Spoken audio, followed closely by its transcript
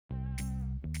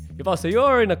Yuval, so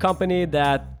you're in a company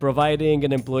that providing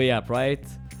an employee app, right?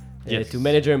 Yes. To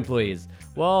manage your employees.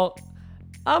 Well,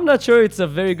 I'm not sure it's a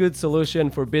very good solution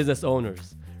for business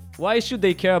owners. Why should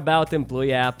they care about employee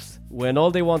apps when all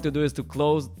they want to do is to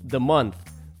close the month,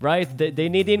 right? They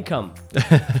need income.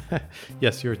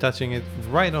 Yes, you're touching it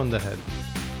right on the head.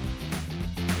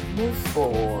 Move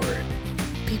forward.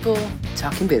 People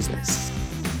talking business.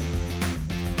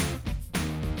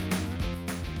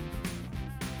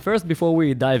 First, before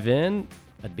we dive in,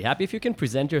 I'd be happy if you can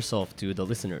present yourself to the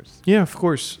listeners. Yeah, of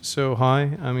course. So,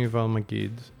 hi, I'm Yuval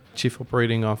Magid, Chief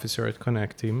Operating Officer at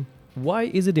Connecteam. Why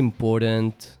is it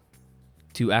important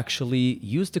to actually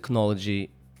use technology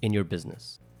in your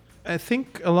business? I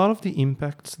think a lot of the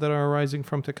impacts that are arising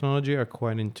from technology are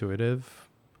quite intuitive.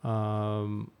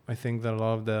 I think that a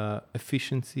lot of the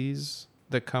efficiencies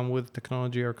that come with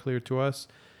technology are clear to us.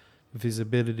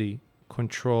 Visibility,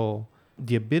 control,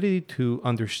 the ability to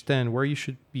understand where you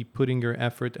should be putting your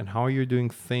effort and how you're doing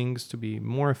things to be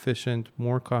more efficient,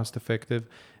 more cost effective,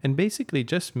 and basically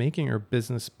just making your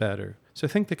business better. So I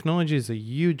think technology is a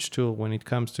huge tool when it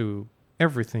comes to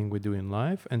everything we do in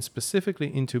life, and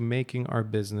specifically into making our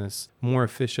business more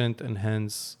efficient and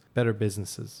hence better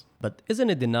businesses. But isn't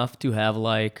it enough to have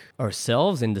like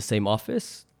ourselves in the same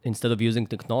office instead of using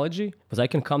technology? Because I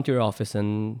can come to your office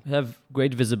and have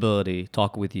great visibility,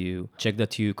 talk with you, check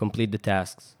that you complete the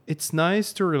tasks. It's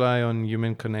nice to rely on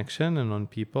human connection and on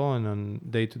people and on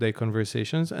day-to-day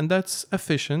conversations, and that's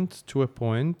efficient to a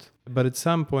point. But at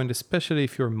some point, especially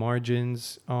if your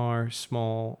margins are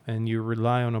small and you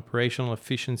rely on operational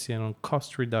efficiency and on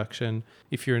cost reduction,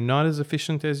 if you're not as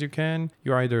efficient as you can,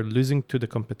 you're either losing to the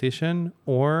competition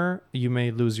or you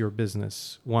may lose your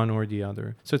business, one or the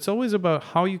other. So it's always about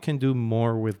how you can do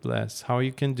more with less, how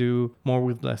you can do more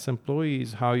with less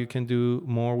employees, how you can do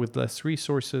more with less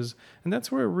resources. And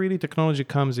that's where really technology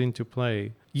comes into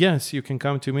play. Yes, you can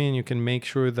come to me and you can make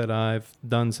sure that I've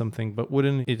done something, but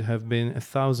wouldn't it have been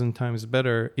 1,000 times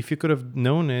better if you could have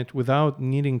known it without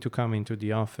needing to come into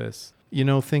the office? You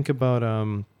know, think about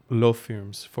law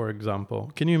firms, for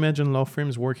example. Can you imagine law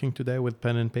firms working today with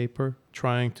pen and paper,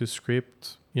 trying to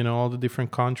script, all the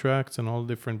different contracts and all the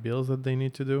different bills that they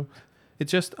need to do?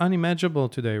 It's just unimaginable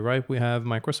today, right? We have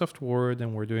Microsoft Word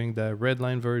and we're doing the red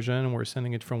line version and we're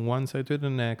sending it from one side to the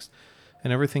next.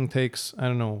 And everything takes,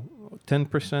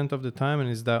 10% of the time and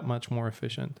is that much more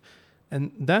efficient.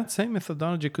 And that same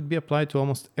methodology could be applied to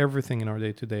almost everything in our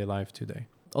day-to-day life today.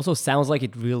 Also sounds like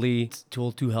it really is a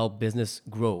tool to help business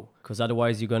grow, because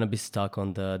otherwise you're going to be stuck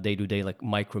on the day-to-day like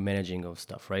micromanaging of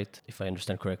stuff, right? If I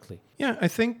understand correctly. Yeah, I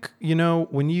think,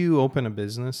 when you open a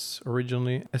business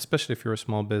originally, especially if you're a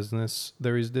small business,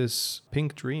 there is this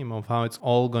pink dream of how it's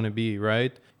all going to be,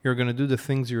 right? You're going to do the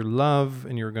things you love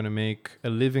and you're going to make a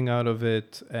living out of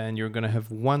it and you're going to have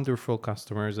wonderful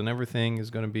customers and everything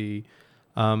is going to be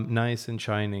nice and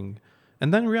shining.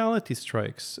 And then reality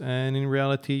strikes. And in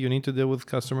reality, you need to deal with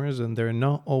customers and they're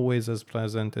not always as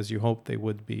pleasant as you hope they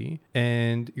would be.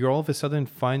 And you all of a sudden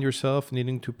find yourself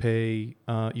needing to pay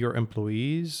your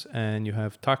employees and you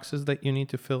have taxes that you need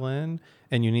to fill in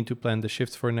and you need to plan the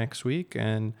shifts for next week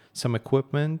and some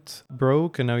equipment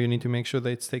broke and now you need to make sure that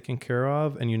it's taken care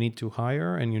of and you need to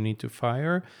hire and you need to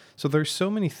fire. So there's so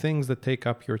many things that take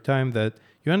up your time that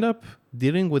you end up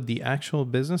dealing with the actual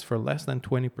business for less than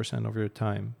 20% of your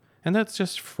time. And that's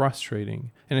just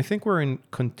frustrating. And I think we're in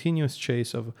continuous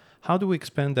chase of how do we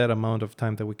expand that amount of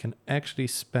time that we can actually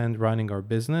spend running our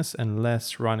business and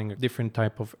less running a different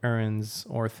type of errands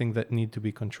or things that need to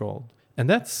be controlled. And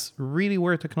that's really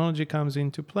where technology comes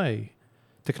into play.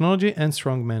 Technology and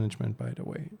strong management, by the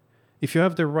way. If you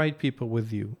have the right people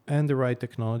with you and the right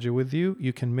technology with you,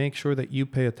 you can make sure that you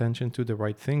pay attention to the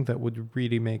right thing that would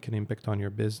really make an impact on your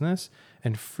business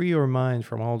and free your mind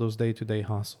from all those day-to-day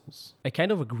hassles. I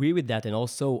kind of agree with that. And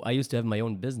also, I used to have my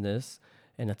own business.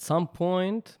 And at some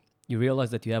point, you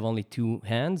realize that you have only two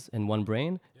hands and one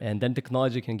brain. And then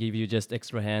technology can give you just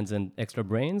extra hands and extra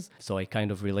brains. So I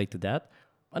kind of relate to that.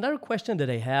 Another question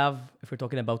that I have, if we're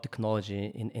talking about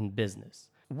technology in business,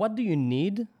 what do you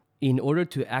need in order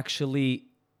to actually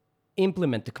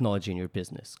implement technology in your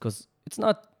business? Because it's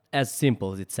not as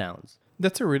simple as it sounds.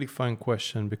 That's a really fun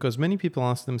question because many people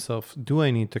ask themselves, do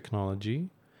I need technology?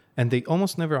 And they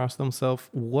almost never ask themselves,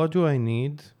 what do I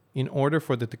need in order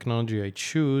for the technology I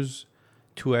choose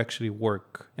to actually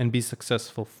work and be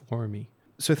successful for me?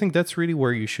 So I think that's really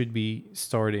where you should be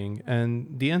starting. And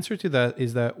the answer to that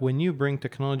is that when you bring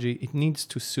technology, it needs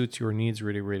to suit your needs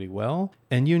really, really well.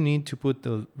 And you need to put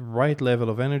the right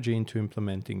level of energy into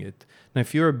implementing it. Now,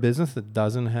 if you're a business that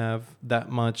doesn't have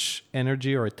that much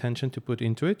energy or attention to put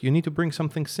into it, you need to bring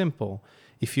something simple.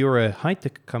 If you're a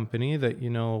high-tech company that,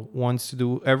 wants to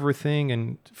do everything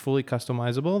and fully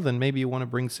customizable, then maybe you want to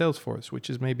bring Salesforce, which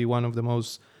is maybe one of the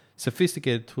most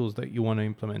sophisticated tools that you want to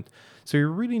implement. So you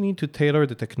really need to tailor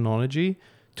the technology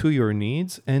to your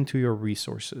needs and to your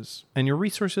resources. And your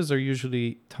resources are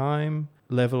usually time,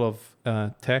 level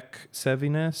of tech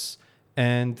savviness,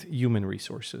 and human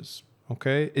resources.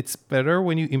 Okay? It's better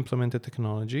when you implement a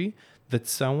technology that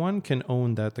someone can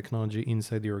own that technology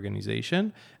inside the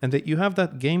organization and that you have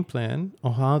that game plan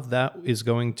of how that is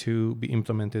going to be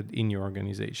implemented in your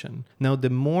organization. Now, the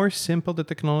more simple the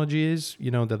technology is,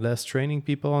 the less training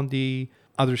people on the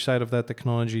other side of that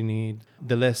technology need,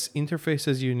 the less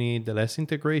interfaces you need, the less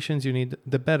integrations you need,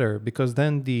 the better, because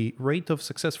then the rate of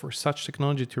success for such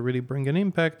technology to really bring an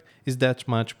impact is that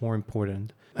much more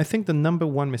important. I think the number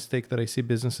one mistake that I see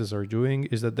businesses are doing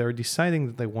is that they're deciding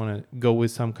that they want to go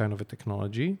with some kind of a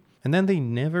technology, and then they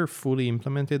never fully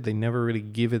implement it. They never really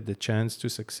give it the chance to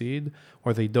succeed,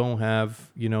 or they don't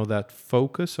have, that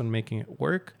focus on making it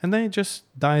work. And then it just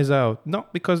dies out,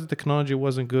 not because the technology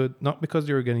wasn't good, not because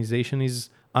the organization is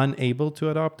unable to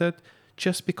adopt it,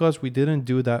 just because we didn't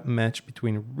do that match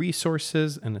between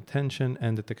resources and attention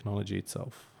and the technology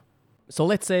itself. So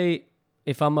let's say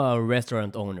if I'm a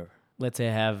restaurant owner, let's say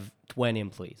I have 20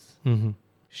 employees. Mm-hmm.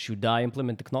 Should I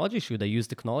implement technology? Should I use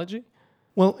technology?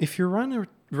 Well, if you run a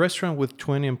restaurant with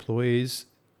 20 employees,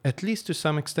 at least to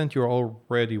some extent, you're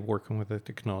already working with the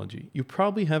technology. You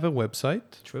probably have a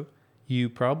website. True. You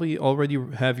probably already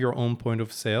have your own point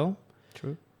of sale.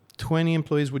 True. 20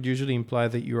 employees would usually imply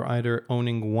that you're either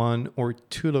owning one or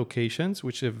two locations,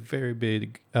 which is a very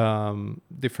big,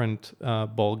 different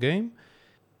ball game.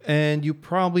 And you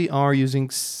probably are using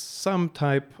some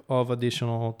type of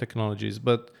additional technologies.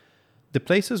 But the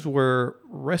places where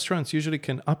restaurants usually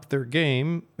can up their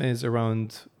game is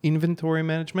around inventory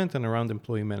management and around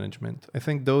employee management. I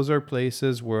think those are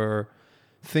places where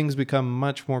things become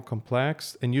much more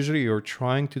complex. And usually you're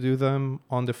trying to do them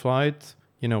on the flight,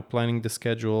 planning the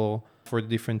schedule for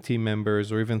different team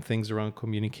members, or even things around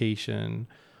communication.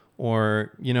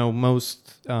 Or,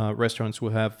 most restaurants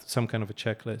will have some kind of a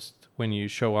checklist when you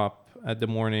show up at the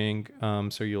morning.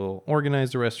 So you'll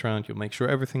organize the restaurant, you'll make sure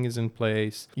everything is in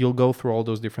place. You'll go through all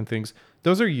those different things.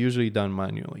 Those are usually done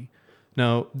manually.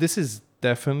 Now, this is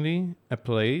definitely a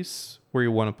place where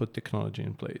you want to put technology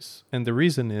in place. And the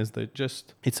reason is that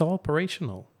it's all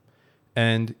operational.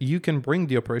 And you can bring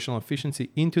the operational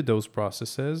efficiency into those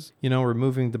processes,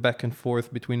 removing the back and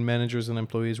forth between managers and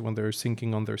employees when they're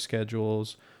syncing on their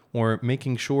schedules, or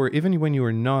making sure, even when you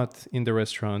are not in the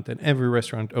restaurant, and every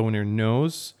restaurant owner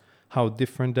knows how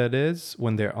different that is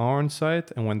when they are on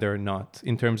site and when they're not,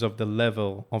 in terms of the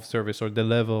level of service or the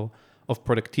level of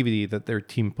productivity that their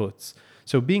team puts.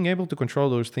 So being able to control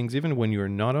those things even when you're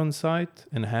not on site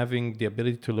and having the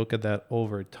ability to look at that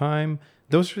over time,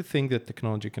 those are things that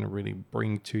technology can really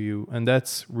bring to you. And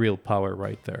that's real power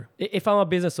right there. If I'm a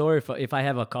business owner, if I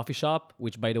have a coffee shop,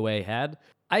 which by the way I had,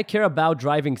 I care about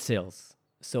driving sales.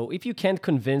 So if you can't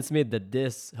convince me that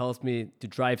this helps me to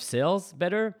drive sales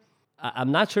better,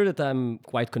 I'm not sure that I'm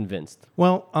quite convinced.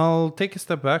 Well, I'll take a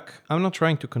step back. I'm not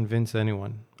trying to convince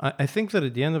anyone. I think that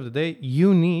at the end of the day,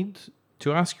 you need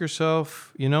to ask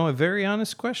yourself, a very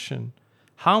honest question.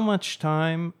 How much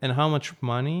time and how much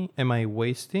money am I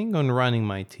wasting on running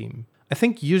my team? I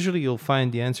think usually you'll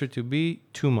find the answer to be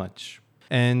too much.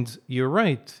 And you're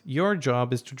right. Your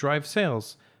job is to drive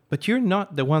sales, but you're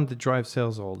not the one that drives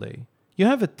sales all day. You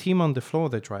have a team on the floor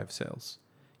that drives sales.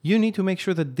 You need to make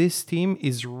sure that this team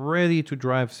is ready to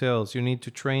drive sales. You need to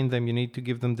train them. You need to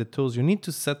give them the tools. You need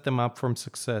to set them up for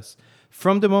success.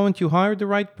 From the moment you hire the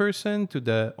right person to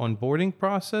the onboarding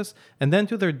process and then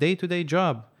to their day-to-day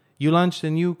job. You launched a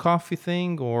new coffee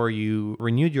thing or you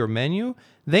renewed your menu.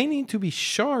 They need to be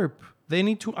sharp. They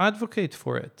need to advocate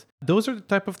for it. Those are the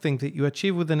type of things that you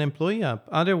achieve with an employee app.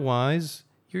 Otherwise,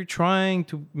 you're trying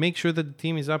to make sure that the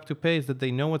team is up to pace, that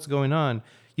they know what's going on.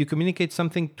 You communicate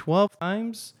something 12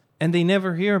 times and they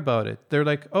never hear about it. They're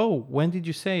like, oh, when did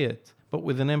you say it? But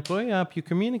with an employee app, you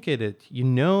communicate it.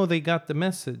 They got the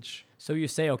message. So you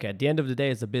say, okay, at the end of the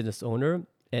day, as a business owner,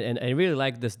 and I really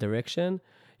like this direction,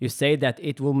 you say that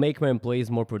it will make my employees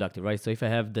more productive, right? So if I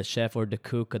have the chef or the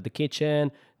cook at the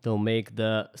kitchen, they'll make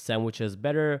the sandwiches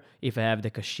better. If I have the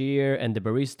cashier and the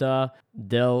barista,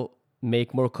 they'll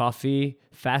make more coffee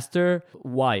faster.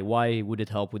 Why? Why would it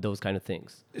help with those kind of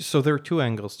things? So there are two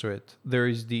angles to it. There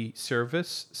is the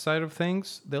service side of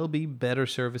things. They'll be better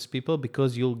service people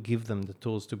because you'll give them the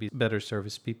tools to be better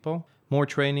service people. More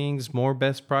trainings, more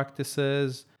best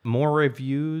practices, more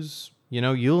reviews.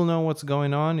 You'll know what's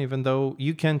going on, even though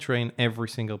you can't train every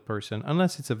single person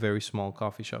unless it's a very small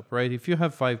coffee shop, right? If you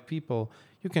have 5 people,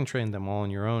 You can train them all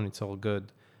on your own. It's all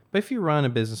good. But if you run a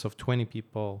business of 20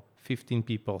 people, 15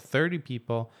 people, 30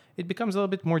 people, it becomes a little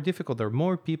bit more difficult. There are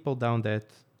more people down that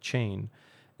chain.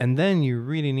 And then you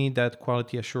really need that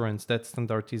quality assurance, that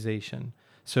standardization.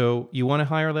 So you want a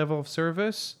higher level of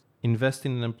service, invest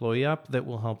in an employee app that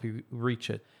will help you reach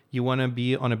it. You want to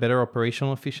be on a better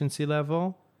operational efficiency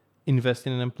level, invest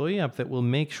in an employee app that will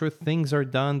make sure things are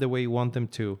done the way you want them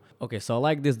to. Okay, so I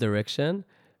like this direction,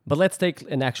 but let's take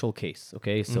an actual case,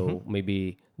 okay? So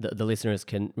maybe the listeners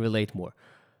can relate more.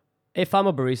 If I'm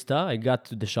a barista, I got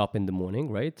to the shop in the morning,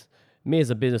 right? Me as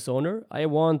a business owner, I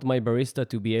want my barista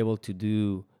to be able to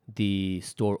do the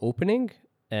store opening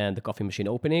and the coffee machine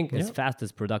opening as fast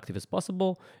as productive as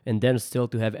possible, and then still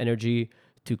to have energy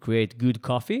to create good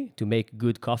coffee, to make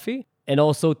good coffee, and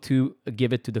also to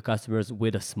give it to the customers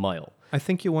with a smile. I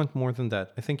think you want more than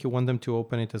that. I think you want them to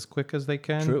open it as quick as they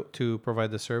can to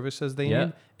provide the services they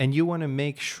need. And you want to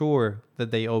make sure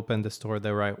that they open the store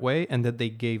the right way and that they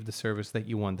gave the service that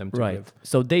you want them to give.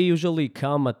 So they usually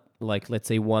come at, like, let's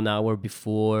say 1 hour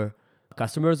before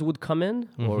customers would come in,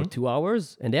 or 2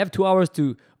 hours, and they have 2 hours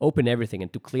to open everything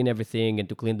and to clean everything and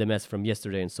to clean the mess from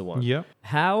yesterday and so on. Yeah.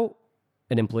 How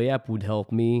an employee app would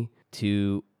help me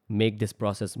to make this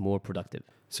process more productive?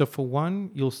 So for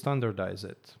one, you'll standardize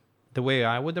it. The way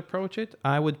I would approach it,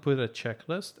 I would put a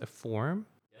checklist, a form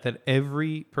that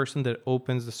every person that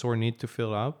opens the store needs to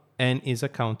fill out and is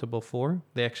accountable for.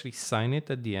 They actually sign it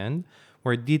at the end,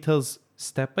 where it details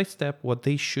step by step what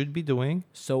they should be doing.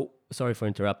 So, sorry for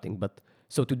interrupting, but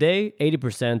so today,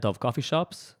 80% of coffee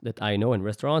shops that I know and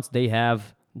restaurants, they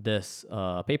have this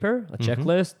paper, a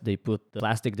checklist. They put the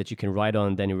plastic that you can write on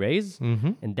and then erase.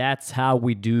 And that's how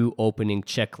we do opening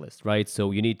checklist, right?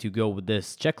 So you need to go with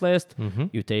this checklist.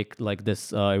 You take like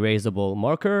this erasable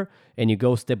marker and you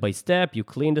go step by step. You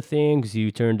clean the things,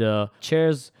 you turn the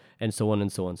chairs, and so on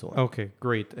and so on and so on. Okay,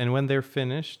 great. And when they're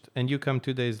finished and you come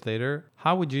 2 days later,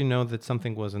 how would you know that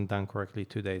something wasn't done correctly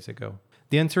 2 days ago?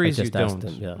 The answer is you don't.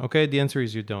 Okay, the answer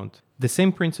is you don't. The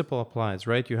same principle applies,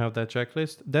 right? You have that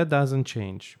checklist. That doesn't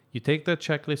change. You take that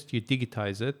checklist, you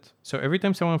digitize it. So every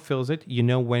time someone fills it, you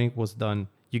know when it was done.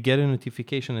 You get a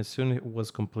notification as soon as it was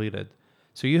completed.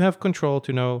 So you have control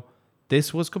to know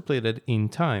this was completed in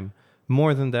time.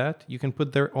 More than that, you can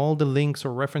put there all the links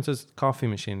or references, coffee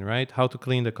machine, right? How to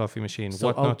clean the coffee machine, So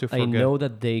what not to forget. I know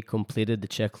that they completed the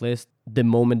checklist the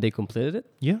moment they completed it?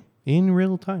 Yeah, in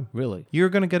real time. Really? You're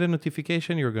going to get a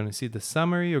notification. You're going to see the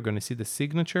summary. You're going to see the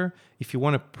signature. If you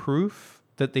want a proof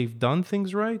that they've done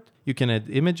things right, you can add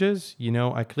images. You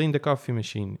know, I cleaned the coffee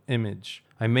machine, image.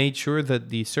 I made sure that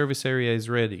the service area is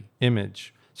ready,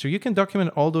 image. So you can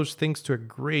document all those things to a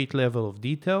great level of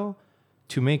detail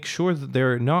to make sure that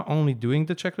they're not only doing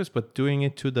the checklist, but doing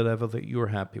it to the level that you're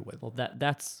happy with. Well,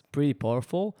 that's pretty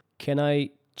powerful. Can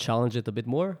I challenge it a bit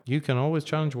more? You can always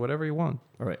challenge whatever you want.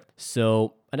 All right.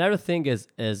 So another thing is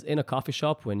in a coffee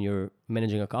shop, when you're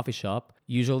managing a coffee shop,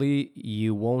 usually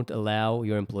you won't allow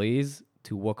your employees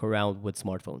to walk around with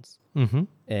smartphones.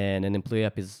 And an employee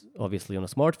app is obviously on a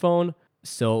smartphone.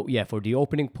 So yeah, for the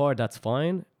opening part, that's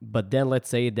fine. But then let's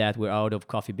say that we're out of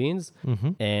coffee beans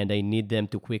and I need them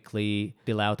to quickly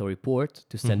fill out a report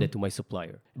to send it to my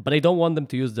supplier. But I don't want them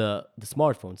to use the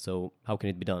smartphone. So how can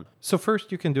it be done? So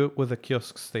first you can do it with a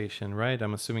kiosk station, right?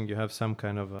 I'm assuming you have some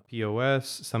kind of a POS,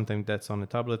 something that's on a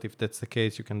tablet. If that's the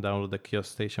case, you can download the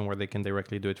kiosk station where they can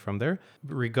directly do it from there.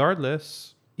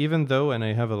 Regardless, even though, and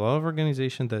I have a lot of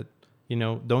organizations that, you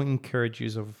know, don't encourage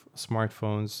use of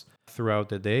smartphones throughout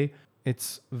the day,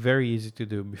 it's very easy to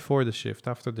do before the shift,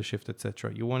 after the shift,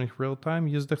 etc. You want it real time,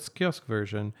 use the kiosk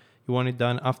version. You want it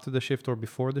done after the shift or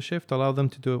before the shift, allow them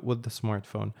to do it with the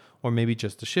smartphone. Or maybe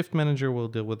just the shift manager will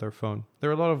deal with their phone.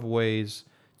 There are a lot of ways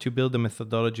to build the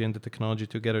methodology and the technology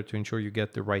together to ensure you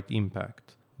get the right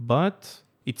impact. But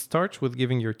it starts with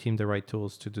giving your team the right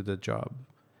tools to do the job.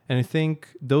 And I think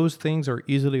those things are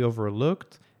easily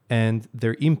overlooked and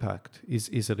their impact is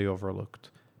easily overlooked.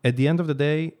 At the end of the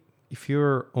day, if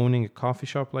you're owning a coffee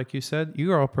shop, like you said,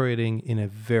 you are operating in a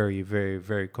very, very,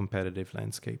 very competitive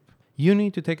landscape. You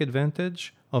need to take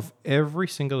advantage of every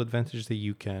single advantage that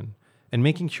you can. And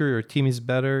making sure your team is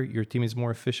better, your team is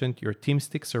more efficient, your team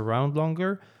sticks around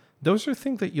longer, those are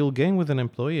things that you'll gain with an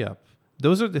employee app.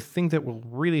 Those are the things that will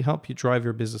really help you drive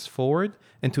your business forward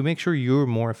and to make sure you're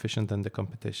more efficient than the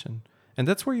competition. And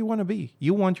that's where you want to be.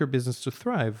 You want your business to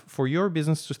thrive. For your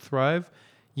business to thrive,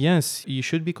 yes, you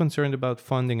should be concerned about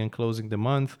funding and closing the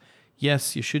month.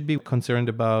 Yes, you should be concerned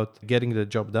about getting the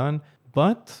job done,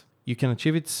 but you can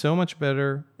achieve it so much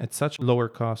better at such lower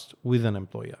cost with an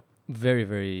employee app. Very,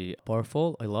 very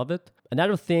powerful. I love it.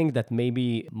 Another thing that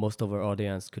maybe most of our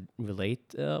audience could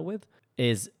relate with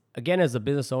is again, as a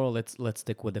business owner, let's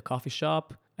stick with the coffee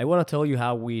shop. I want to tell you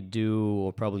how we do,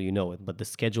 or probably you know it, but the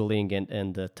scheduling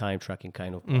and the time tracking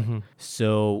kind of part.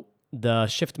 So the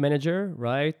shift manager,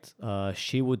 right?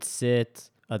 She would sit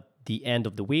at the end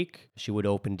of the week. She would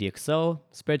open the Excel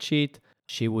spreadsheet.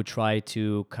 She would try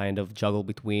to kind of juggle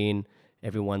between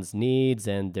everyone's needs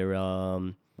and their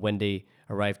when they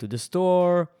arrive to the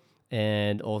store,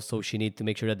 and also she needs to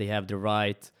make sure that they have the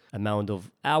right amount of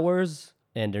hours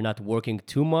and they're not working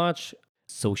too much.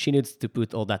 So she needs to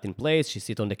put all that in place. She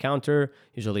sits on the counter.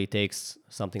 Usually it takes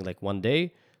something like 1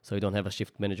 day. So you don't have a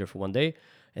shift manager for 1 day.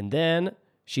 And then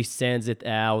she sends it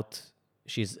out.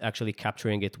 She's actually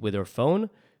capturing it with her phone.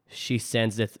 She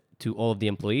sends it to all of the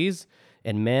employees.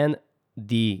 And man,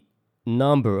 the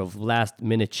number of last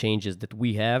minute changes that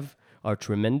we have are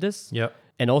tremendous. Yep.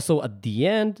 And also at the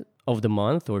end of the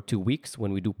month or 2 weeks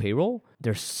when we do payroll,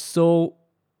 there's so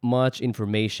much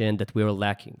information that we're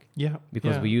lacking. Yeah.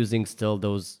 Because we're using still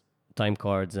those time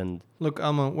cards and... Look,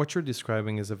 Alma, what you're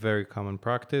describing is a very common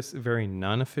practice, a very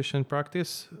non-efficient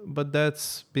practice, but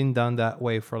that's been done that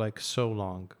way for like so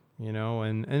long, you know?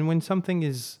 And when something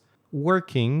is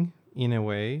working in a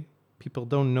way, people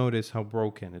don't notice how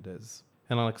broken it is.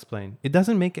 And I'll explain. It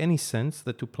doesn't make any sense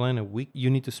that to plan a week,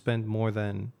 you need to spend more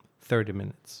than 30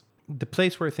 minutes. The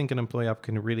place where I think an employee app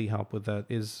can really help with that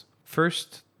is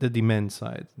first the demand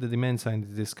side. The demand side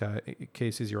in this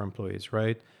case is your employees,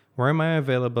 right? Where am I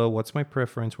available? What's my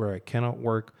preference? Where I cannot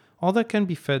work? All that can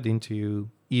be fed into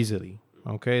you easily,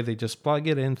 okay? They just plug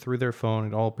it in through their phone.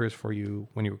 It all appears for you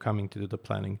when you're coming to do the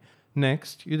planning.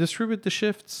 Next, you distribute the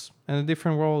shifts and the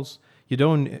different roles. You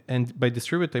don't, and by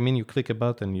distribute, I mean you click a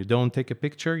button. You don't take a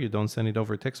picture. You don't send it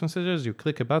over text messages. You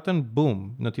click a button,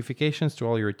 boom, notifications to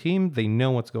all your team. They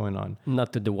know what's going on.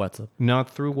 Not to the WhatsApp. Not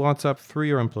through WhatsApp, through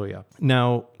your employee app.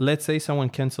 Now, let's say someone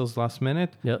cancels last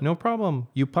minute. Yep. No problem.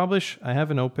 You publish, I have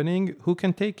an opening. Who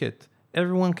can take it?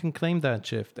 Everyone can claim that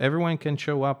shift. Everyone can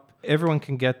show up. Everyone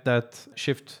can get that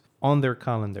shift on their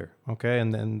calendar, okay?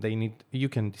 And then you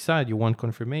can decide you want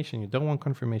confirmation, you don't want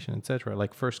confirmation, etc.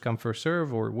 Like first come, first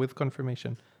serve or with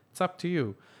confirmation. It's up to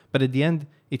you. But at the end,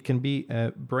 it can be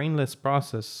a brainless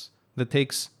process that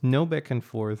takes no back and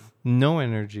forth, no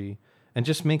energy, and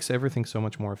just makes everything so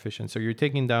much more efficient. So you're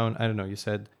taking down, I don't know, you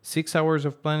said 6 hours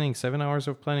of planning, 7 hours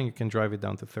of planning, you can drive it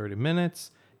down to 30 minutes.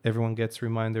 Everyone gets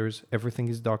reminders, everything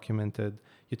is documented.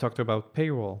 You talked about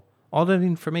payroll. All that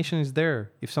information is there.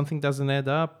 If something doesn't add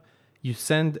up, you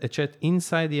send a chat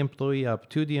inside the employee app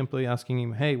to the employee asking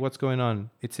him, hey, what's going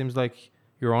on? It seems like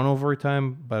you're on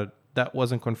overtime, but that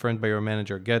wasn't confirmed by your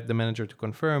manager. Get the manager to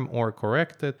confirm or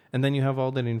correct it. And then you have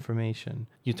all that information.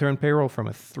 You turn payroll from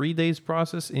a 3 days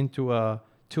process into a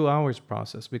 2 hours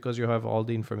process because you have all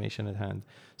the information at hand.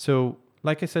 So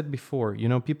like I said before, you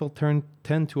know, people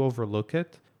tend to overlook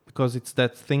it because it's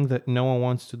that thing that no one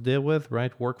wants to deal with,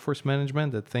 right? Workforce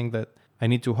management, that thing that I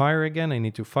need to hire again, I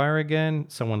need to fire again,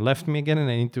 someone left me again, and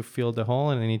I need to fill the hole,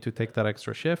 and I need to take that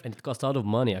extra shift. And it costs a lot of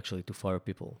money, actually, to fire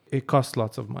people. It costs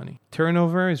lots of money.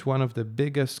 Turnover is one of the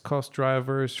biggest cost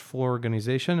drivers for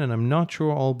organization, and I'm not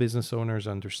sure all business owners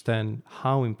understand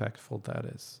how impactful that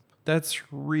is. That's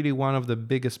really one of the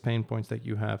biggest pain points that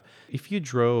you have. If you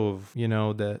drove, you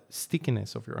know, the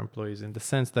stickiness of your employees in the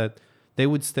sense that they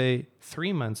would stay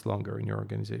 3 months longer in your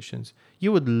organizations,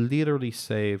 you would literally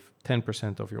save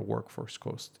 10% of your workforce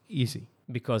cost. Easy.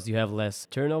 Because you have less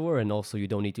turnover and also you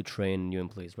don't need to train new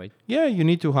employees, right? Yeah, you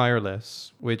need to hire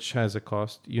less, which has a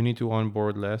cost. You need to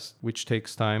onboard less, which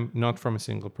takes time, not from a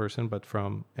single person, but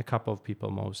from a couple of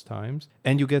people most times.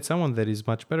 And you get someone that is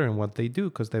much better in what they do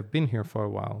because they've been here for a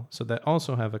while. So they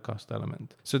also have a cost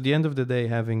element. So at the end of the day,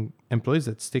 having employees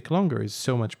that stick longer is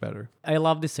so much better. I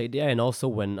love this idea. And also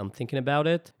when I'm thinking about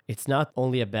it, it's not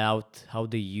only about how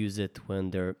they use it when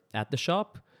they're at the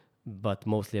shop, but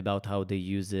mostly about how they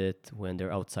use it when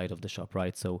they're outside of the shop,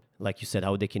 right? So like you said,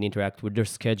 how they can interact with their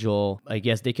schedule. I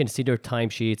guess they can see their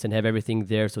timesheets and have everything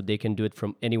there so they can do it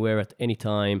from anywhere at any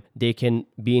time. They can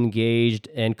be engaged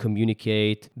and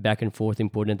communicate back and forth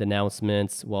important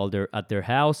announcements while they're at their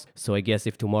house. So I guess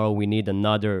if tomorrow we need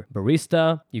another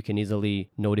barista, you can easily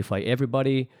notify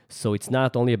everybody. So it's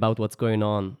not only about what's going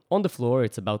on the floor,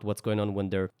 it's about what's going on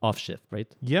when they're off shift, right?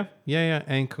 Yeah.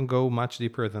 And can go much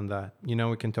deeper than that. You know,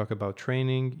 we can talk about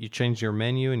training. You change your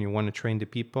menu and you want to train the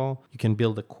people. You can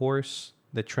build a course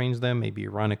that trains them, maybe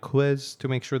run a quiz to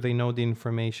make sure they know the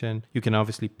information. You can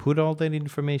obviously put all that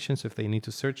information, so if they need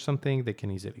to search something, they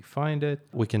can easily find it.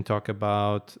 We can talk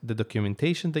about the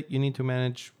documentation that you need to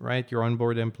manage, right? Your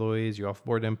onboard employees, your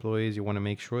offboard employees, you want to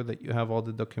make sure that you have all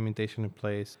the documentation in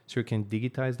place so you can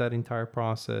digitize that entire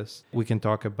process. We can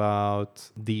talk about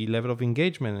the level of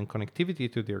engagement and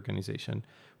connectivity to the organization.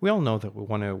 We all know that we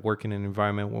want to work in an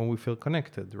environment when we feel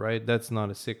connected, right? That's not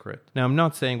a secret. Now, I'm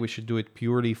not saying we should do it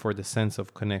purely for the sense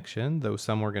of connection, though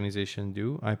some organizations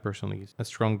do. I personally am a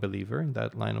strong believer in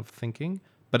that line of thinking.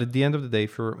 But at the end of the day,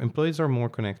 if your employees are more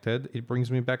connected, it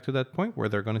brings me back to that point where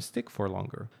they're going to stick for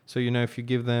longer. So, if you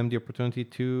give them the opportunity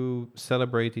to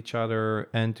celebrate each other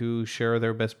and to share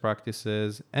their best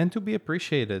practices and to be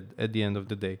appreciated at the end of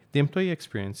the day, the employee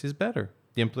experience is better.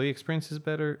 The employee experience is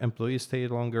better, employees stay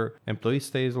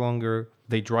longer,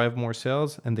 they drive more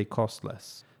sales, and they cost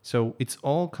less. So it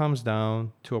all comes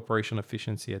down to operational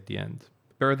efficiency at the end.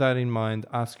 Bear that in mind.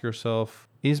 Ask yourself,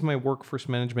 is my workforce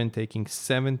management taking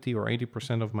 70 or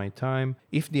 80% of my time?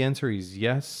 If the answer is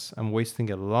yes, I'm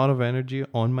wasting a lot of energy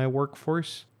on my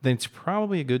workforce, then it's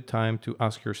probably a good time to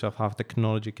ask yourself how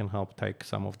technology can help take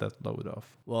some of that load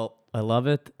off. Well, I love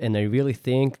it. And I really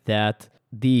think that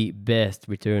the best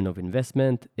return of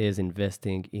investment is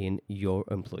investing in your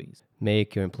employees.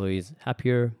 Make your employees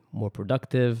happier, more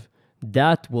productive.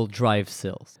 That will drive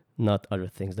sales, not other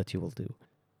things that you will do.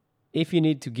 If you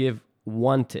need to give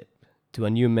one tip to a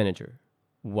new manager,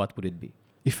 what would it be?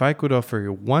 If I could offer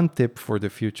you one tip for the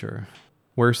future,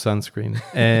 wear sunscreen.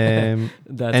 And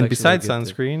besides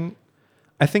sunscreen,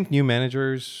 I think new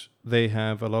managers, they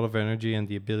have a lot of energy and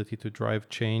the ability to drive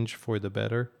change for the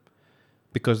better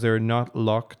because they're not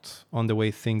locked on the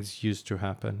way things used to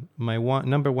happen. My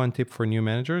number one tip for new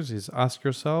managers is ask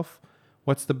yourself,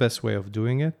 what's the best way of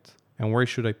doing it? And where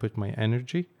should I put my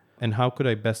energy? And how could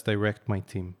I best direct my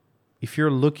team? If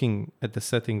you're looking at the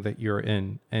setting that you're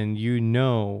in and you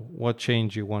know what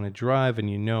change you want to drive and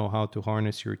you know how to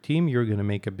harness your team, you're going to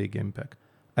make a big impact.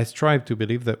 I strive to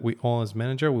believe that we all as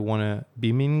manager, we want to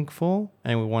be meaningful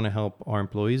and we want to help our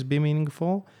employees be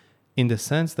meaningful in the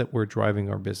sense that we're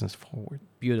driving our business forward.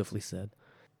 Beautifully said.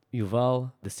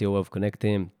 Yuval, the CEO of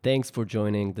Connecteam, thanks for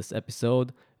joining this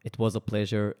episode. It was a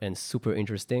pleasure and super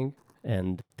interesting.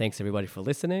 And thanks everybody for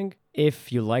listening.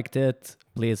 If you liked it,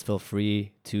 please feel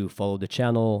free to follow the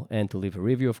channel and to leave a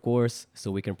review, of course, so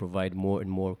we can provide more and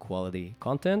more quality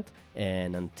content.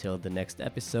 And until the next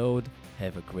episode,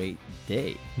 have a great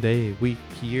day. Week,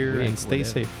 year, and stay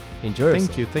safe. Enjoy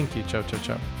yourself. Thank you. Ciao, ciao,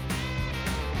 ciao.